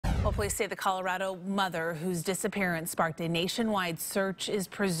Police say the Colorado mother whose disappearance sparked a nationwide search is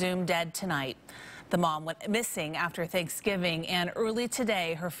presumed dead tonight. The mom went missing after Thanksgiving, and early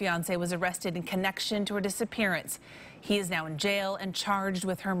today her fiance was arrested in connection to her disappearance. He is now in jail and charged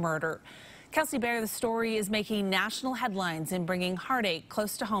with her murder. Kelsey Bear, the story is making national headlines and bringing heartache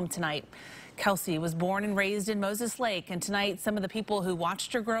close to home tonight. Kelsey was born and raised in Moses Lake, and tonight some of the people who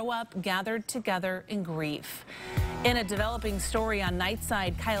watched her grow up gathered together in grief. In a developing story on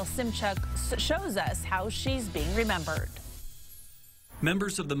Nightside, Simchuk shows us how she's being remembered.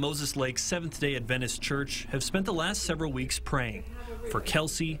 Members of the Moses Lake Seventh-day Adventist Church have spent the last several weeks praying for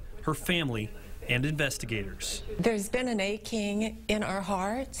Kelsey, her family, and investigators. There's been an aching in our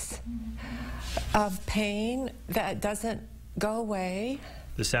hearts of pain that doesn't go away.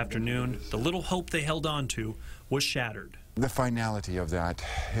 This afternoon, the little hope they held on to was shattered. The finality of that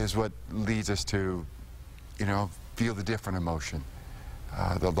is what leads us to, feel the different emotion.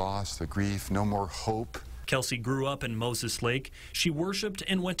 The loss, the grief, no more hope. Kelsey grew up in Moses Lake. She worshiped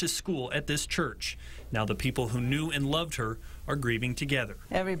and went to school at this church. Now the people who knew and loved her are grieving together.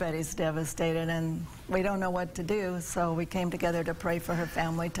 Everybody's devastated, and we don't know what to do, so we came together to pray for her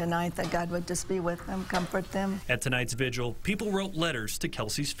family tonight, that God would just be with them, comfort them. At tonight's vigil, people wrote letters to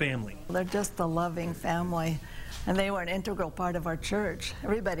Kelsey's family. They're just a loving family, and they were an integral part of our church.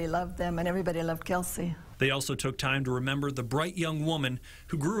 Everybody loved them, and everybody loved Kelsey. They also took time to remember the bright young woman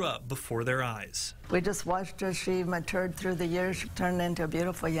who grew up before their eyes. We just watched her. She matured through the years. She turned into a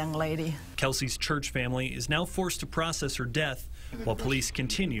beautiful young lady. Kelsey's church family is now forced to process her death while police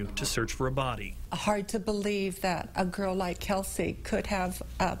continue to search for a body. Hard to believe that a girl like Kelsey could have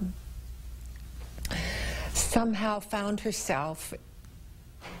somehow found herself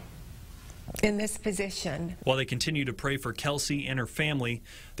in this position. While they continue to pray for Kelsey and her family,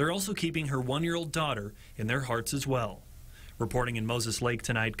 they're also keeping her one-year-old daughter in their hearts as well. Reporting in Moses Lake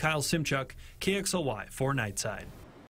tonight, Simchuk, KXLY for Nightside.